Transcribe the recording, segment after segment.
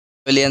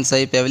Pavilion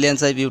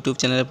সাহেব YouTube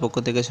চ্যানেলের পক্ষ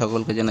থেকে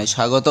সকলকে জানাই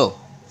স্বাগত।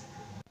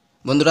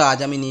 বন্ধুরা, আজ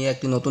আমি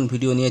একটি নতুন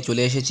ভিডিও নিয়ে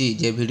চলে এসেছি।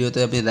 যে ভিডিওতে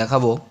আমি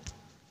দেখাবো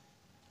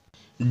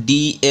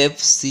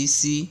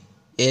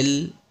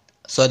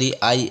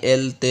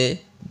আইএলতে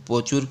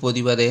প্রচুর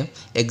পরিবারে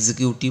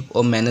এক্সিকিউটিভ ও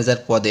ম্যানেজার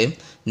পদে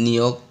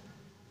নিয়োগ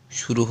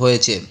শুরু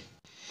হয়েছে।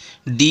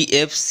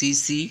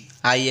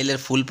 DFCCIL এর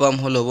ফুল ফর্ম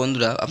হলো,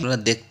 বন্ধুরা আপনারা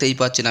দেখতেই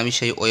পাচ্ছেন, আমি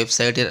সেই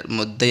ওয়েবসাইটের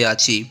মধ্যেই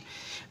আছি।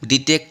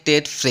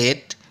 Detected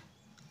freight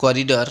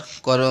corridor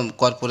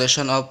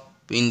corporation of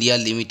India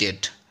limited.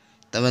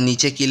 তারপর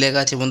নিচে কী লেখা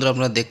আছে বন্ধুরা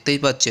আপনারা দেখতেই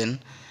পাচ্ছেন,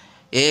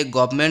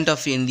 government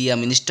of India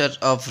minister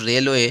of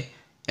railway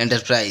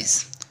enterprise.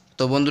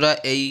 তো বন্ধুরা,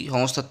 এই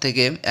সংস্থার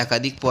থেকে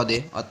একাধিক পদে,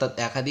 অর্থাৎ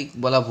একাধিক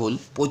বলা ভুল,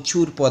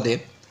 প্রচুর পদে,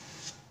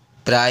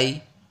 প্রায়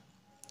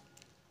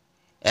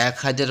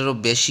 1000-এরও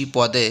বেশি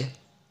পদে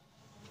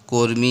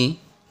কর্মী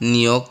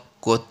নিয়োগ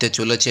করতে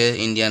চলেছে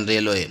ইন্ডিয়ান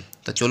রেলওয়ে।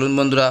 তো চলুন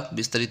বন্ধুরা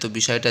বিস্তারিত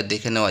বিষয়টা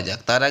দেখে নেওয়া যাক।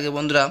 তার আগে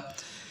বন্ধুরা,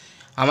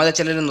 আমাদের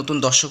চ্যানেলে নতুন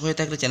দর্শক হয়ে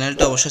থাকলে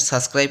চ্যানেলটা অবশ্যই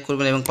সাবস্ক্রাইব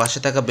করবেন এবং পাশে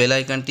থাকা বেল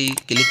আইকনটি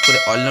ক্লিক করে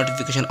অল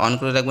নোটিফিকেশন অন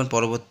করে রাখবেন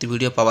পরবর্তী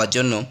ভিডিও পাওয়ার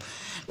জন্য।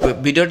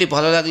 ভিডিওটি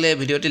ভালো লাগলে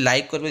ভিডিওটি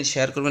লাইক করবেন,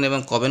 শেয়ার করবেন এবং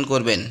কমেন্ট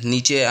করবেন।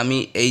 নিচে আমি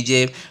এই যে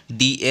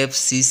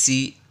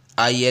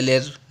DFCCIL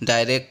এর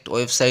ডাইরেক্ট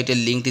ওয়েবসাইটের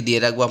লিঙ্কটি দিয়ে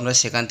রাখবো, আপনারা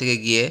সেখান থেকে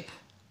গিয়ে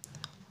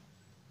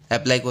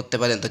অ্যাপ্লাই করতে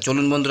পারেন। তো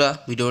চলুন বন্ধুরা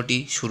ভিডিওটি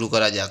শুরু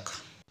করা যাক।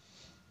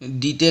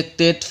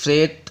 Detected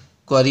freight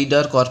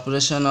corridor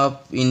corporation of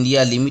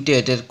India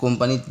লিমিটেডের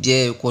কোম্পানির যে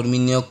কর্মী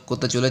নিয়োগ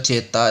করতে চলেছে,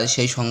 তা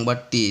সেই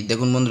সংবাদটি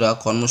দেখুন বন্ধুরা,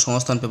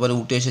 কর্মসংস্থান পেপারে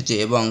উঠে এসেছে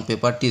এবং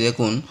পেপারটি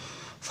দেখুন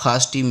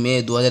 1 মে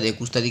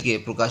 2021 তারিখে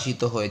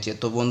প্রকাশিত হয়েছে।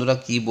 তো বন্ধুরা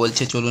কি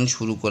বলছে চলুন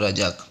শুরু করা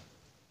যাক।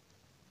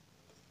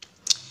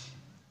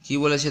 কি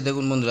বলেছে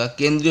দেখুন বন্ধুরা,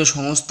 কেন্দ্রীয়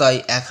সংস্থায়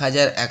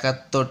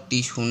 1071টি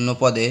শূন্য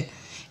পদে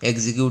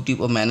এক্সিকিউটিভ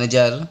ও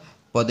ম্যানেজার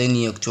পদে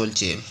নিয়োগ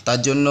চলছে। তার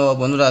জন্য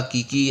বন্ধুরা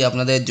কি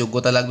আপনাদের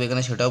যোগ্যতা লাগবে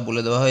এখানে সেটাও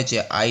বলে দেওয়া হয়েছে।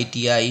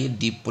 ITI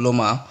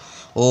ডিপ্লোমা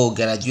ও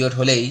গ্র্যাজুয়েট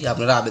হলেই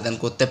আপনারা আবেদন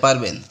করতে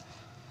পারবেন।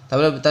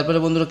 তারপরে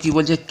বন্ধুরা কি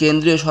বলছে,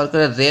 কেন্দ্রীয়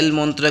সরকারের রেল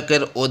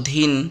মন্ত্রকের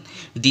অধীন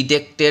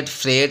detected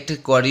freight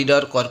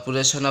corridor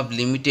corporation of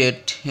limited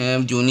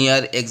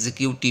junior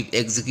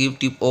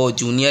executive O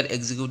junior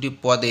executive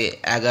পদে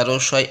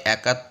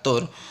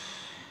 1171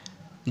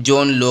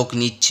 জন লোক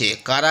নিচ্ছে।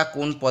 কারা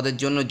কোন পদের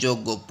জন্য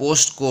যোগ্য?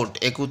 Post code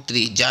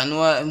 31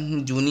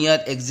 junior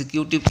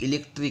executive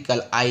electrical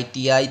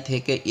ITI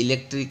থেকে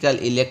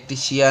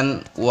ইলেকট্রিশিয়ান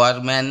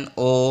ওয়ারম্যান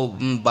ও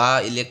বা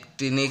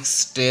ইলেকট্রনিক্স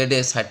ট্রেডে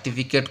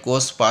সার্টিফিকেট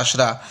কোর্স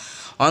পাশরা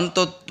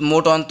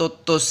মোট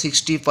অন্তত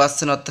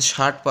 60% অর্থাৎ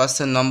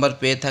 60% নম্বর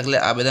পেয়ে থাকলে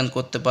আবেদন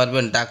করতে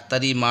পারবেন।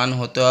 ডাক্তারি মান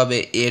হতে হবে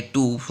A2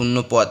 শূন্য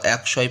পদ,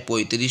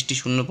 135টি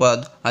শূন্য পদ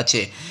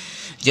আছে।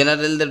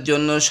 জেনারেলদের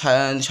জন্য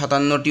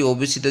 57টি,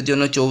 ওবিসিদের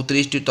জন্য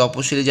 34টি,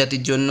 তপশিলি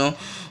জাতির জন্য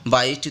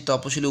 22টি,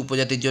 তপশিলি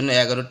উপজাতির জন্য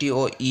 11টি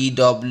ও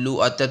EW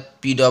অর্থাৎ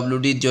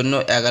PWDর জন্য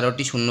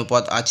 11টি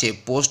শূন্যপদ আছে।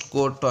 পোস্ট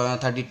কোড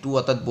 32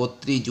 অর্থাৎ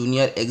 32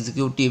 junior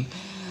executive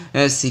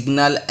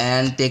signal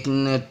and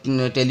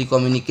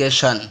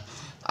telecommunication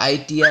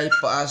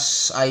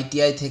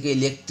ITI থেকে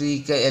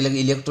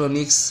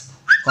electronics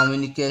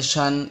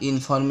communication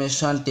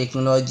information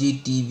technology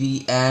TV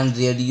and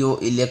radio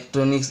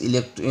electronics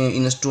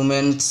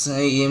instruments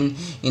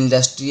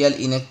industrial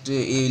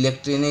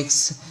electronics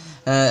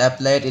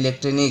applied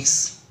electronics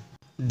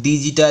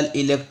digital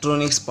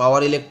electronics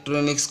power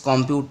electronics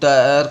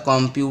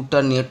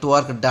computer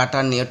network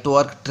data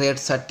network trade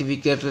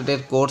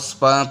সার্টিফিকেটের course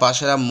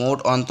পাশেরা মোট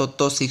অন্তত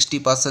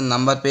 60%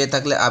 number পেয়ে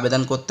থাকলে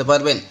আবেদন করতে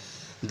পারবেন।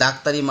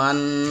 ডাক্তারি মান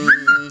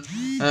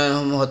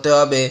হতে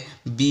হবে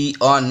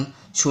B1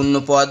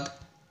 শূন্যপদ,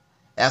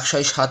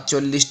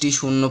 147টি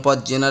শূন্যপদ।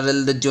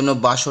 জেনারেলদের জন্য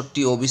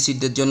 62,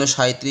 ওবিসিদের জন্য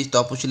 37,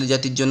 তপশিলি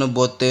জাতির জন্য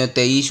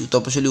 23,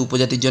 তপশিলি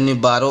উপজাতির জন্য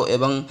 12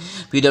 এবং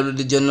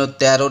PWDর জন্য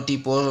 13টি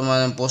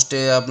পোস্টে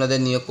আপনাদের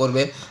নিয়োগ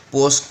করবে।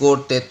 পোস্ট কোড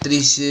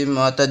 33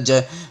 অর্থাৎ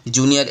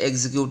junior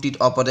executive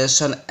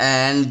operation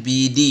and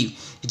BD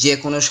যে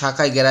কোনো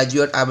শাখায়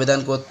গ্র্যাজুয়েট আবেদন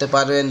করতে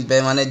পারবেন,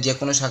 মানে যে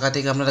কোনো শাখা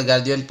থেকে আপনারা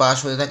গ্র্যাজুয়েট পাস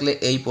হয়ে থাকলে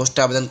এই পোস্টে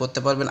আবেদন করতে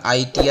পারবেন।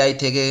 ITI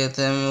থেকে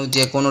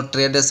যে কোনো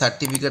ট্রেডের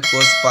সার্টিফিকেট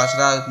কোর্স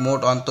পাশরা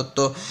মোট অন্তত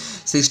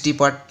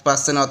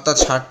 60% অর্থাৎ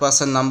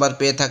 60% নাম্বার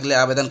পেয়ে থাকলে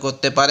আবেদন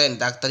করতে পারেন।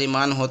 ডাক্তারি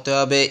মান হতে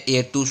হবে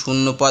A2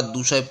 শূন্যপদ,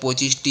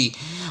 225টি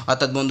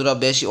অর্থাৎ বন্ধুরা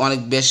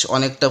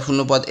অনেকটা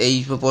শূন্যপদ এই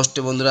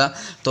পোস্টে বন্ধুরা।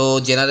 তো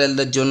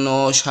জেনারেলদের জন্য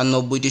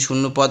 90টি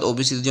শূন্যপদ,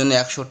 ওবিসিদের জন্য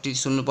 61টি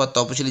শূন্যপদ,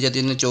 তপশিলি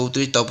জাতির জন্য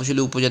 34,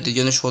 তপশিলি উপজাতির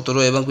জন্য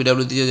 17 এবং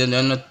PWDর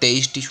জন্য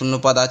 23টি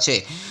শূন্যপদ আছে।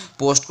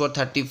 Post code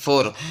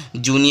 34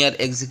 junior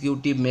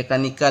executive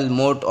mechanical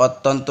মোট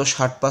অত্যন্ত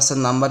 60%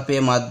 নাম্বার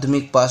পেয়ে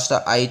মাধ্যমিক পাশরা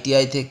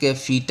ITI থেকে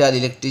fitter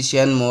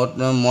electrician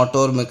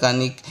motor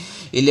mechanic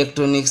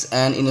electronics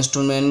and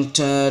instrument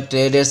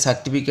ট্রেডের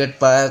certificate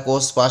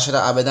course পাশরা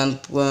আবেদন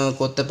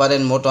করতে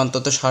পারেন। মোট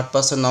অন্তত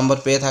 60% নম্বর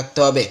পেয়ে থাকতে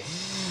হবে।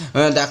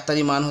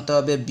 ডাক্তারি মান হতে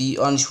হবে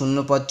B1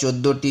 শূন্যপদ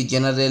 14টি,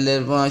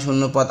 জেনারেলের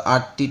শূন্যপদ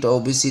 8টি,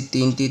 ওবিসি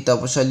 3টি,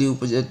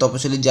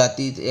 তপশিলি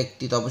জাতি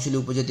 1টি, তপশিলি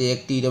উপজাতি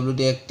 1টি,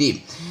 EWD 1টি,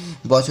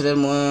 বছরের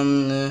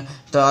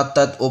তো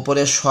অর্থাৎ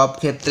ওপরের সব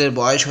ক্ষেত্রের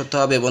বয়স হতে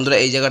হবে। বন্ধুরা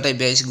এই জায়গাটায়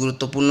বেশ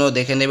গুরুত্বপূর্ণ,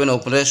 দেখে নেবেন।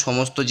 ওপরের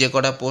সমস্ত যে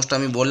কটা পোস্ট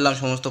আমি বললাম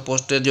সমস্ত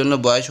পোস্টের জন্য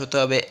বয়স হতে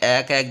হবে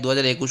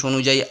 1/1/2021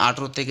 অনুযায়ী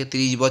 18 থেকে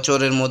 30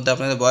 বছরের মধ্যে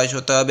আপনাদের বয়স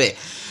হতে হবে।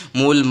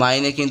 মূল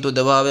মাইনে কিন্তু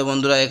দেওয়া হবে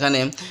বন্ধুরা এখানে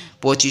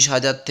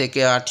 25,000 থেকে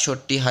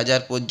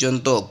 68,000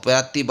 পর্যন্ত।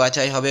 প্রার্থী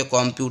বাছাই হবে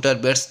কম্পিউটার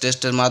বেসড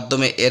টেস্টের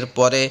মাধ্যমে।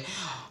 এরপরে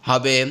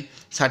হবে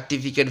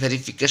সার্টিফিকেট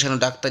ভেরিফিকেশন,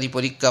 ডাক্তারি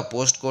পরীক্ষা।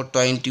 Post code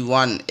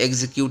 21,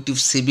 executive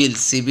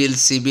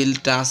civil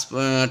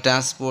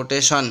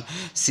transportation,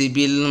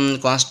 civil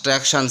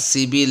construction,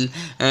 civil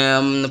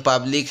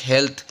public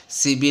health,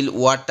 civil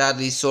water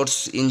resource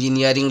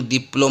engineering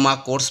diploma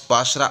course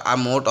পাশরা।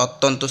 মোট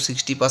অত্যন্ত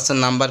 60%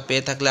 নাম্বার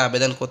পেয়ে থাকলে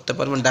আবেদন করতে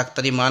পারবেন।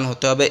 ডাক্তারি মান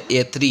হতে হবে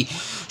A3।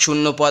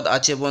 শূন্যপদ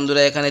আছে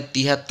বন্ধুরা এখানে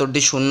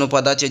 73টি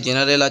শূন্যপদ আছে।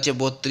 জেনারেল আছে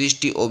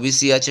 32টি,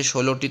 ওবিসি আছে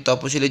 16টি,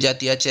 তপশিলি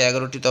জাতি আছে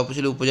 11টি,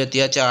 তপশিলি উপজাতি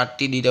আছে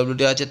 8টি,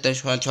 ডিডব্লিউডি আছে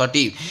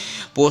 6টি।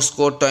 পোস্ট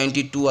কোড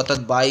 22 অর্থাৎ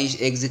 22,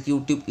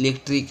 executive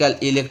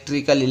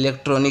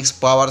electronics,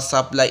 power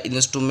supply,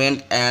 instrument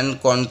and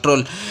control,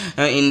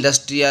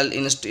 industrial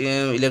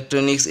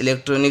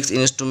electronics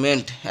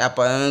instrument,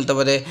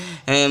 তারপরে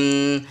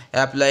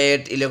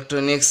applied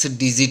electronics,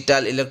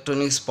 digital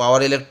electronics, power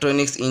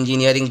electronics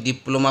engineering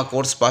diploma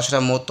course পাশরা।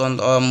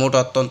 মোট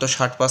অত্যন্ত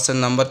 60%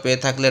 নাম্বার পেয়ে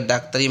থাকলে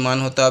ডাক্তারি মান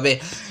হতে হবে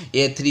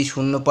A3।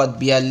 শূন্যপদ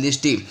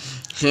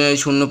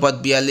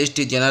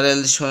 42টি, জেনারেল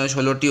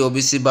 16টি,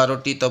 ওবিসি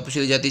 12টি,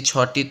 তপশিলি জাতি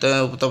 6টি,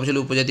 তপশিলি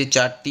উপজাতি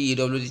 4টি,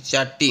 ইডব্লিউডি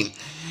 4টি।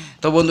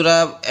 তো বন্ধুরা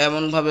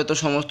এমনভাবে তো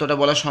সমস্তটা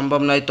বলা সম্ভব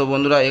নয়। তো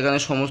বন্ধুরা এখানে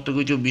সমস্ত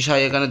কিছু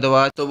বিষয় এখানে দেওয়া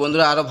আছে। তো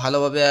বন্ধুরা আরও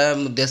ভালোভাবে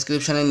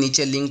ডেসক্রিপশানের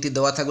নিচে লিঙ্কটি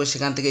দেওয়া থাকবে,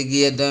 সেখান থেকে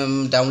গিয়ে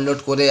ডাউনলোড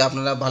করে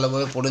আপনারা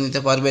ভালোভাবে পড়ে নিতে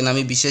পারবেন।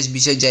 আমি বিশেষ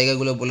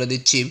জায়গাগুলো বলে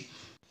দিচ্ছি।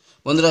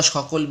 বন্ধুরা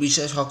সকল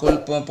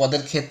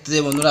পদের ক্ষেত্রে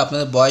বন্ধুরা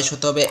আপনাদের বয়স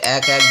হতে হবে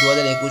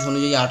 1/1/2021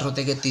 অনুযায়ী 18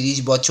 থেকে 30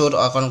 বছর।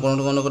 এখন কোনো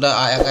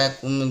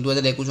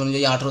 1/1/2021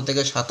 অনুযায়ী 18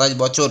 থেকে 27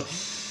 বছর।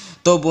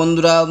 তো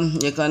বন্ধুরা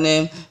এখানে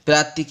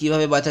প্রার্থী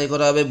কীভাবে বাছাই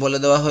করা হবে বলে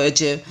দেওয়া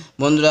হয়েছে।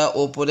 বন্ধুরা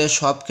ওপরে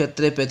সব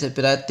ক্ষেত্রে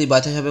প্রার্থী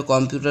বাছাই হবে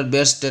কম্পিউটার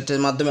বেসড টেস্টের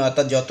মাধ্যমে।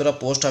 অর্থাৎ যতটা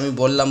পোস্ট আমি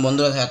বললাম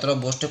বন্ধুরা এতটা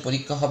পোস্টে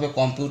পরীক্ষা হবে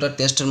কম্পিউটার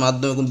টেস্টের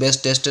মাধ্যমে,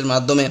 বেসড টেস্টের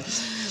মাধ্যমে।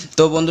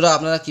 তো বন্ধুরা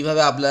আপনারা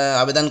কীভাবে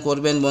আবেদন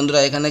করবেন বন্ধুরা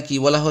এখানে কি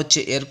বলা হচ্ছে,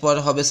 এরপর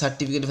হবে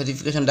সার্টিফিকেট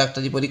ভেরিফিকেশন,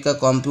 ডাক্তারি পরীক্ষা।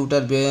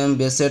 কম্পিউটার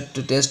বেসড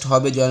টেস্ট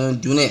হবে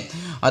জুনে।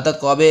 অর্থাৎ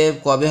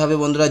কবে হবে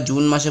বন্ধুরা?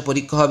 জুন মাসে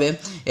পরীক্ষা হবে।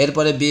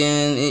 এরপরে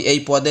এই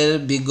পদের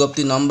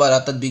বিজ্ঞপ্তি নম্বর,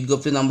 অর্থাৎ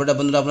বিজ্ঞপ্তি নম্বরটা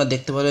বন্ধুরা আপনারা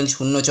দেখতে পাবেন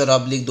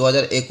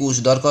 04/2021।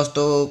 দরখাস্ত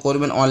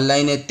করবেন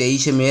অনলাইনে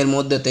 23 মের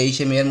মধ্যে।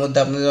 23 মের মধ্যে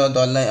আপনাদের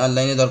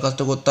অনলাইনে দরখাস্ত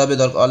করতে হবে।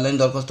 অনলাইন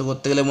দরখাস্ত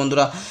করতে গেলে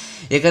বন্ধুরা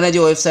এখানে যে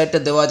ওয়েবসাইটটা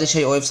দেওয়া আছে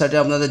সেই ওয়েবসাইটে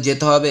আপনাদের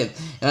যেতে হবে।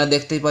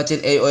 দেখতেই পাচ্ছেন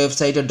এই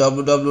ওয়েবসাইটে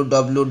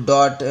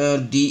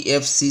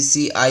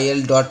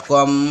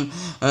www.dfccil.com।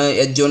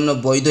 এর জন্য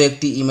বৈধ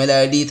একটি ইমেল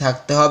আইডি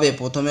থাকতে হবে।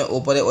 প্রথমে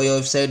ওপরে ওই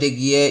ওয়েবসাইটে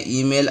গিয়ে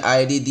ইমেল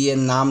আইডি দিয়ে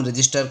নাম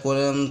রেজিস্টার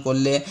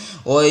করলে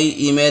ওই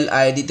ইমেল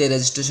আইডিতে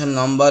রেজিস্ট্রেশন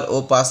নম্বর ও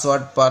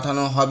পাসওয়ার্ড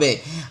পাঠানো হবে।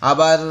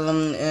 আবার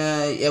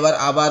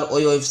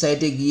ওই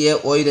ওয়েবসাইটে গিয়ে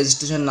ওই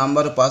রেজিস্ট্রেশন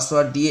নাম্বার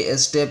পাসওয়ার্ড দিয়ে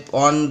স্টেপ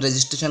 1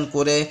 রেজিস্ট্রেশন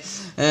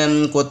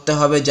করতে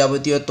হবে।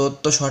 যাবতীয়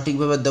তথ্য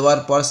সঠিকভাবে দেওয়ার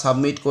পর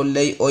সাবমিট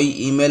করলেই ওই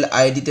ইমেল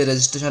আইডিতে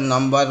রেজিস্ট্রেশন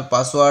নাম্বার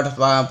পাসওয়ার্ড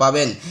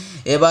পাবেন।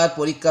 এবার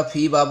পরীক্ষা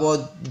ফি বাবদ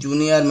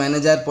জুনিয়র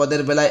ম্যানেজার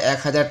পদের বেলায়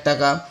 1000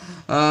 টাকা,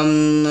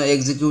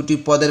 এক্সিকিউটিভ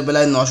পদের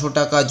বেলায় 900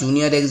 টাকা,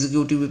 জুনিয়র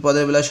এক্সিকিউটিভ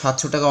পদের বেলায়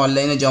 700 টাকা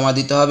অনলাইনে জমা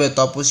দিতে হবে।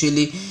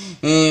 তপশিলি,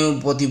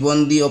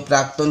 প্রতিবন্ধী ও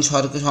প্রাক্তন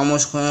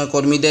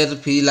কর্মীদের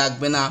ফি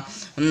লাগবে না।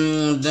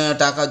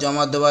 টাকা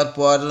জমা দেওয়ার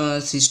পর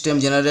সিস্টেম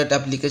জেনারেট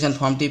অ্যাপ্লিকেশন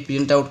ফর্মটি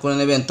প্রিন্ট আউট করে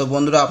নেবেন। তো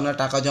বন্ধুরা আপনারা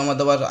টাকা জমা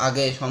দেওয়ার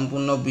আগে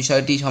সম্পূর্ণ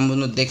বিষয়টি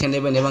সম্পূর্ণ দেখে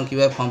নেবেন এবং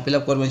কীভাবে ফর্ম ফিল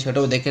আপ করবেন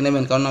সেটাও দেখে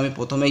নেবেন। কারণ আমি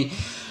প্রথমেই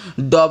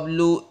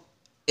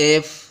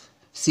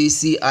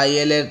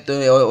Dfccil এর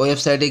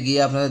ওয়েবসাইটে গিয়ে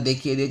আপনারা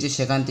দেখিয়ে দিয়েছি,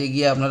 সেখান থেকে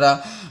গিয়ে আপনারা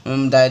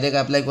ডাইরেক্ট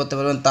অ্যাপ্লাই করতে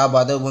পারবেন। তা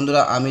বাদেও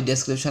বন্ধুরা আমি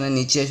ডেসক্রিপশনের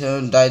নিচে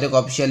ডাইরেক্ট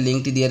অফিসিয়াল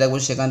লিঙ্কটি দিয়ে রাখবো,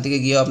 সেখান থেকে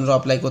গিয়ে আপনারা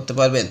অ্যাপ্লাই করতে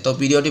পারবেন। তো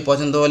ভিডিওটি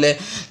পছন্দ হলে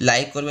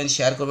লাইক করবেন,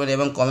 শেয়ার করবেন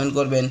এবং কমেন্ট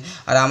করবেন।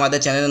 আর আমাদের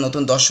চ্যানেলে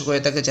নতুন দর্শক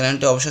হয়ে থাকে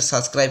চ্যানেলটি অবশ্যই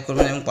সাবস্ক্রাইব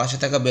করবেন এবং পাশে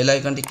থাকা বেল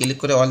আইকনটি ক্লিক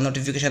করে অল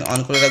নোটিফিকেশান অন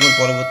করে রাখবেন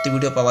পরবর্তী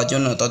ভিডিও পাওয়ার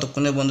জন্য।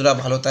 ততক্ষণে বন্ধুরা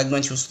ভালো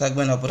থাকবেন, সুস্থ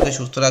থাকবেন, অপরকে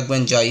সুস্থ রাখবেন।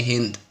 জয়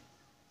হিন্দ।